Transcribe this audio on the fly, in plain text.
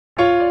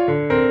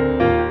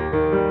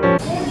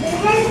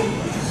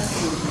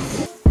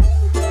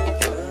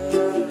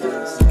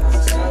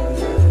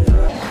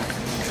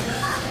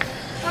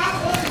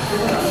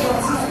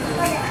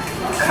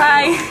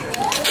Hi.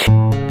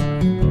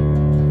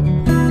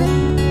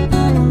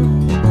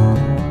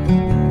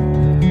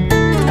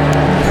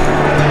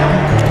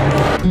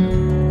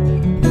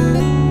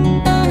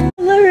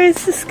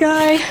 It's the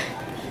sky.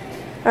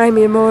 Ay,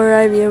 mi amor,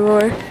 ay, mi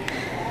amor.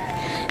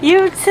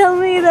 You tell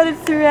me that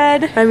it's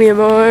red. Ay, mi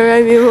amor,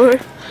 ay, mi amor.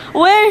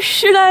 Where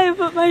should I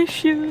put my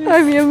shoes?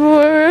 Ay, mi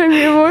amor, ay,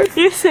 mi amor.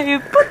 You say,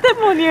 put them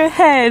on your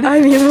head.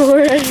 Ay, mi amor,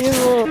 ay, mi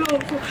amor.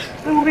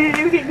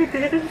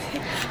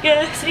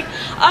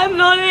 I'm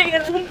not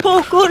un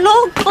poco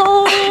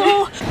loco.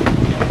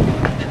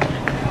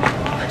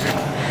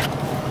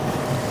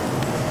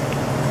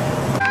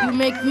 You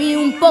make me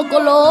un poco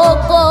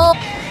loco.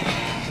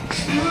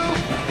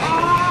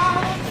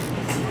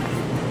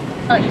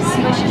 Oh, you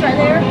see what she's right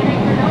there?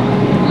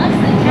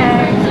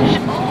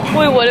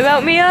 Wait, what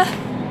about Mia?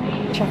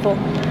 Truffle.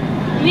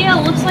 Mia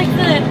looks like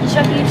the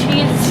Chuck E.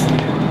 Cheese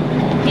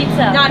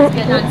pizza. Not as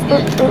good, not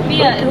as good.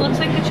 Mia, it looks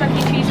like the Chuck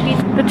E. Cheese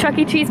pizza. The Chuck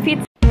E. Cheese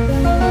pizza.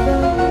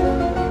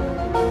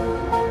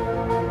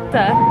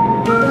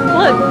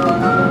 Look.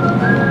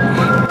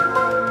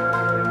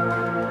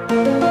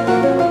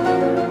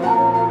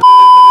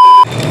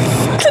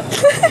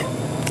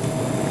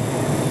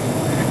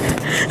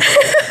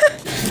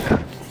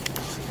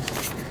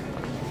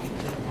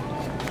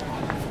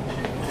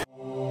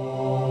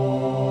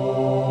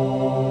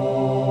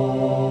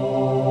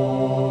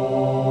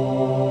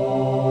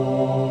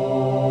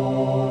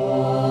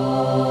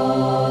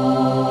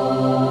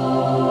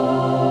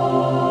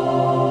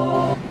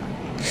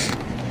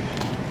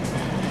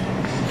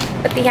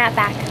 Put the hat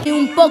back.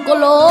 Un poco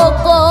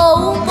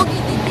loco, un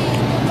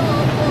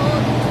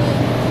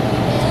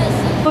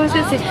What was I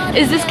gonna say?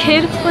 Is this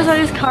kid was on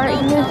his car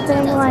and he was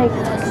saying like,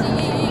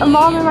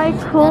 Mom, am I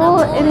cool?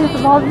 And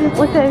his mom just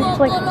looked at him and she's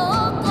like,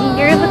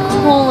 you're the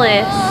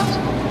coolest.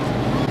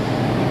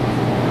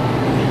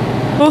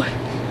 Oh.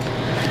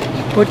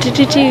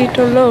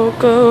 Pochitito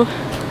loco.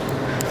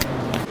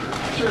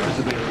 Service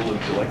available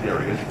in select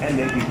areas and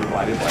may be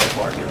provided by a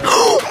partner.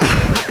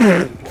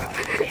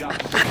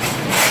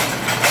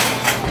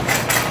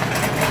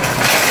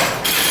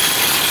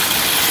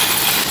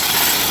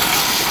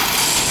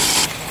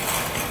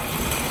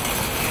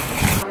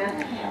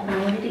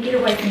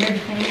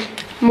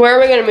 Where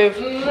are we gonna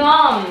move?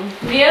 Mom,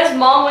 Mia's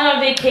mom went on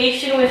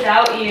vacation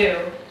without you.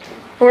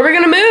 Where are we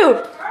gonna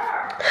move?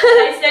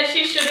 I said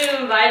she shouldn't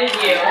have invited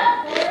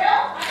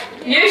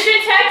you. You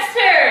should text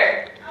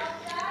her.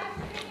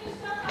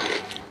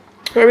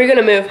 Where are we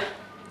gonna move?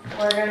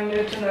 We're gonna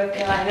move to North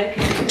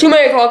Carolina. Too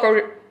many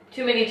cockroaches.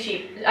 Too many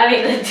cheap. I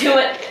mean, too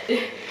much.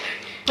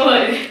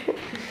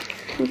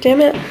 What?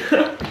 Damn it.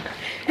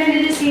 And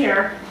it is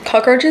here.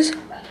 Cockroaches?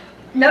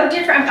 No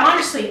different.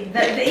 Honestly, the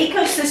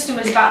ecosystem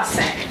is about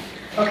the same.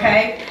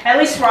 Okay, at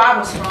least where I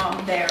was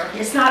from, there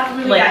it's not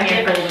really Like that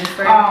near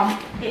different.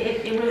 Golden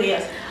It really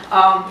is.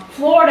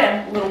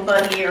 Florida, little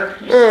buddy here.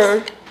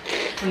 No.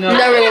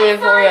 Never moving to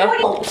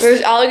Florida.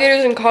 There's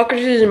alligators and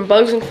cockroaches and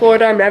bugs in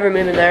Florida. I'm never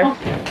moving there.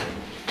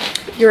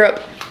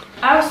 Europe.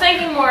 I was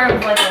thinking more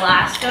of like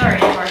Alaska or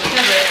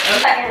Antarctica, but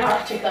okay.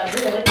 Antarctica,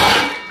 really.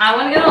 I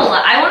want to go to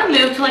I want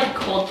to move to like a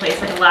cold place,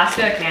 like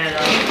Alaska or Canada.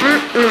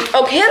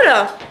 Oh,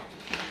 Canada.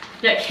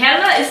 Yeah,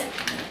 Canada is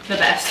the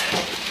best.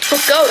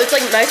 Let's go. It's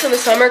like nice in the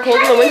summer, cold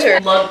in the winter.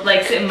 Love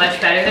likes it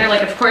much better there.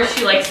 Like, of course,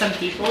 she likes some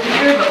people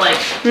here, but like,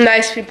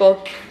 Nice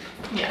people.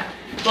 yeah.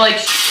 But like,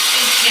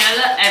 in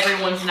Canada,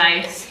 everyone's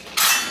nice.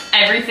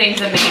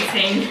 Everything's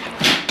amazing.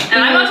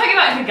 And I'm not talking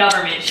about the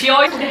government. She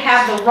always To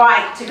have the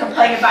right to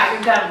complain about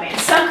your government.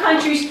 Some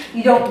countries,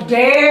 you don't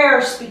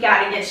dare speak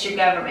out against your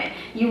government.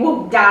 You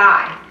will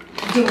die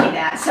doing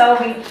that. So,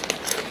 I mean,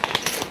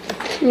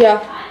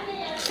 Yeah.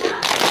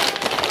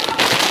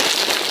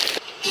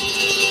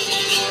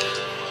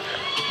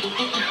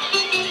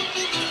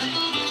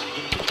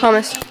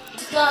 Thomas.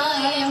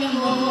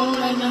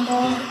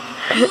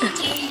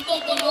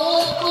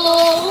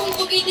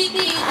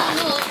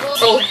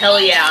 oh hell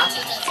yeah.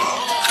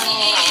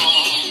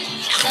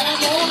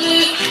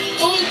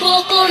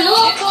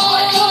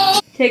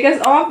 Take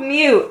us off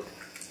mute.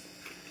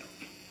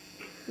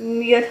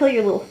 You gotta tell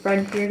your little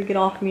friend here to get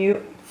off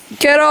mute.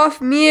 Get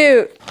off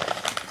mute.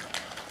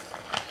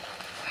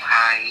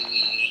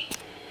 Hi.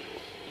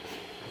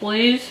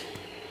 Please.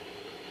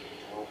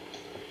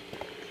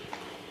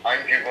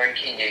 I'm your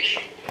working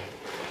nation.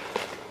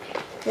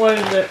 What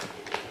is it?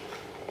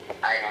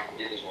 I have to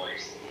do this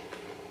voice.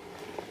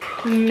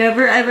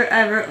 Never, ever,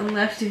 ever,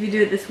 unless if you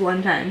do it this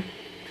one time.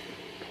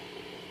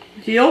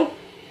 Deal?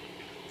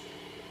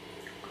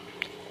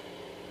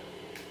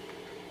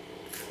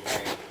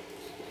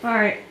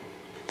 Alright.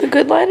 The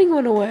good lighting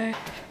went away.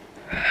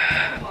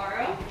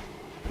 Tomorrow?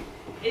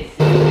 It's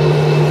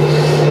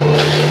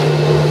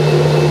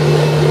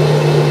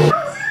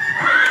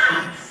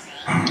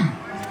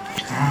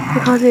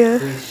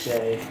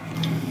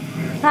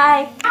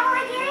Hi.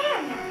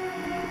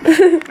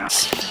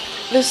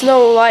 There's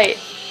no light.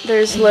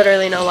 There's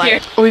literally no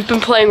light. We've been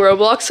playing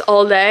Roblox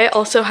all day.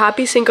 Also,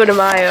 happy Cinco de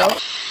Mayo.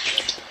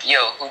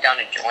 Yo, who down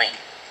to join?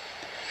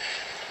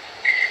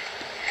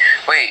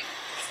 Wait.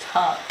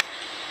 Stop.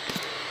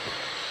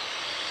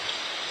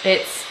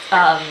 It's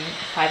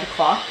 5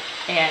 o'clock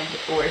and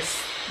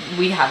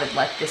we haven't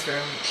left this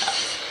room.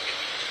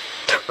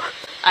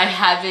 I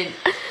haven't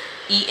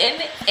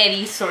eaten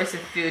any source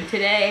of food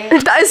today.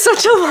 That is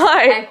such a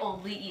lie. I've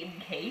only eaten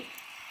cake,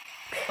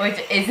 which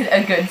isn't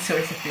a good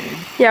source of food.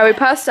 Yeah, we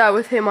passed out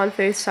with him on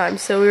FaceTime,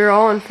 so we were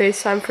all on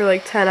FaceTime for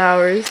like 10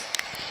 hours.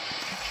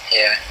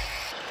 Yeah.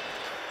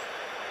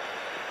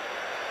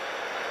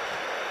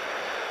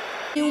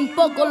 Un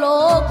poco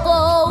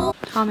loco.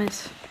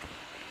 Thomas.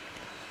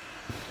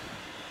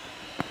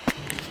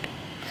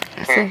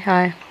 Say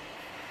hi.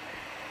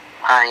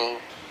 Hi.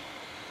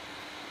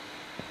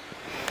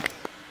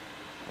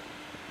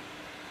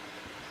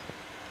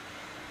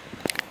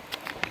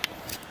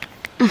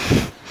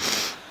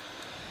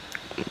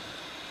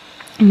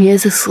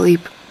 Mia's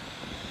asleep.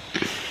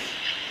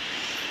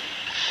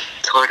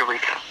 Tell her to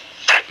wake up.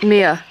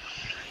 Mia.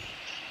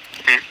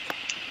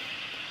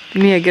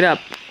 Mia, get up.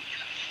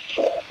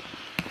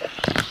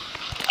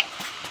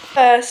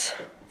 Yes.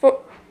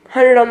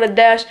 400 on the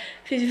dash.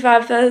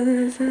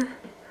 55,000.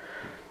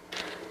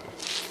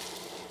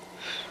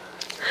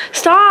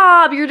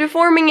 Stop! You're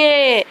deforming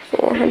it.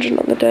 400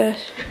 on the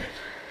dash.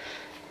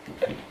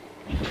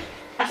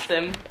 Ask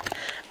them.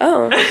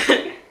 Oh.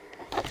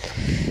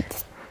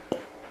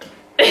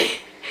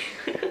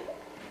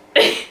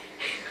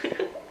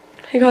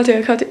 I got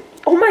you.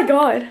 Oh my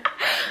god.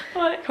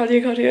 What? Got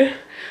you.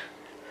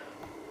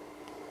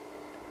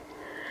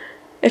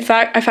 If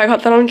I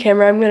got that on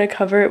camera, I'm gonna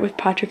cover it with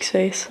Patrick's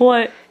face.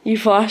 What? You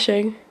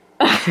flashing.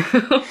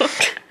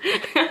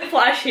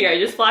 Flash here. I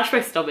just flashed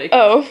my stomach.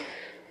 Oh.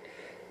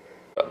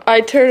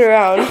 I turn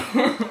around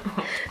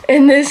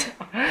and this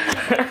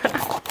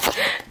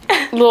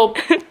little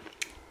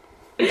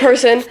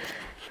person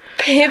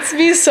hits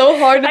me so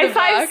hard in I the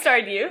back.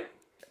 5-starred you.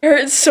 It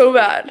hurts so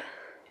bad.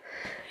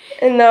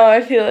 And now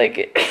I feel like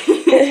it.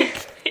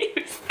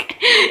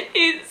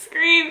 He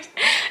screams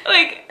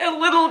like a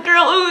little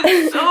girl.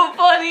 It was so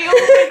funny. Oh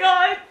my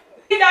god.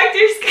 The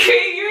doctor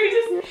screamed. You were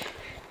just.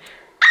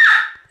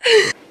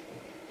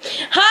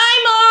 Hi,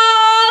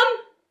 Mom!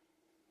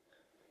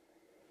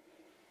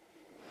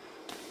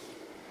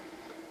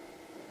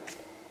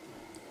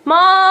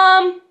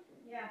 Mom!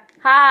 Yeah.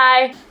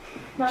 Hi.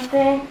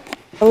 Nothing.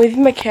 I'm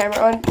leaving my camera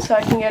on so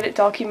I can get it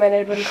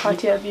documented when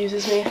Katya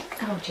abuses me.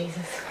 Oh,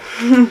 Jesus.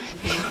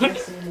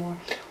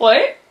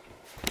 What?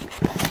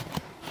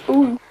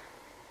 Ooh.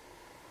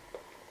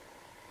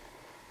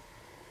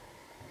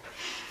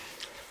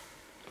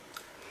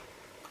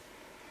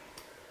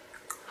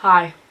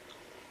 Hi.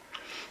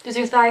 Does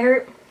your thigh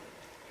hurt?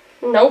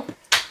 Nope.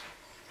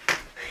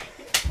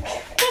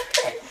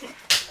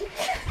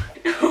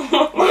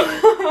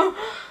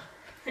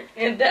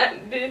 And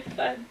that did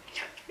fun.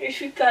 You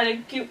should kind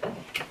of cute.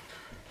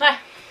 Hi.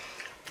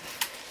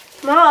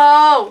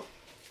 No!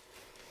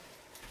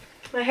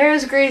 My hair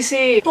is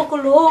greasy. Poco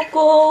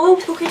loco.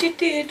 Look at your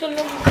teeth.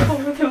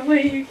 The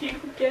way you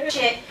keep getting.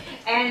 Shit.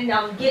 And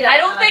get I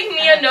don't think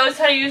Mia knows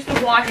how to use the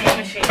washing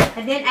machine.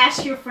 And then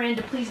ask your friend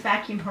to please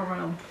vacuum her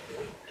room.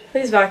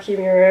 Please vacuum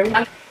your room.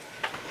 I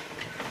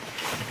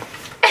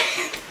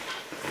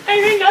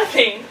heard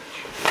nothing.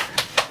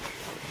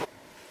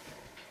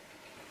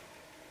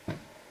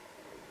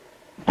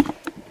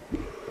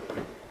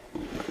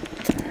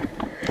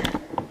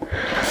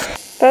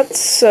 That's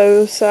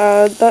so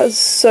sad. That's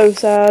so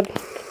sad.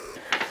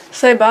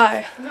 Say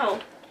bye. No.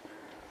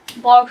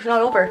 Vlog's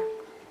not over.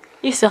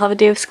 You still have a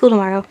day of school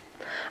tomorrow.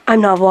 I'm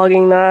not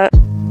vlogging that.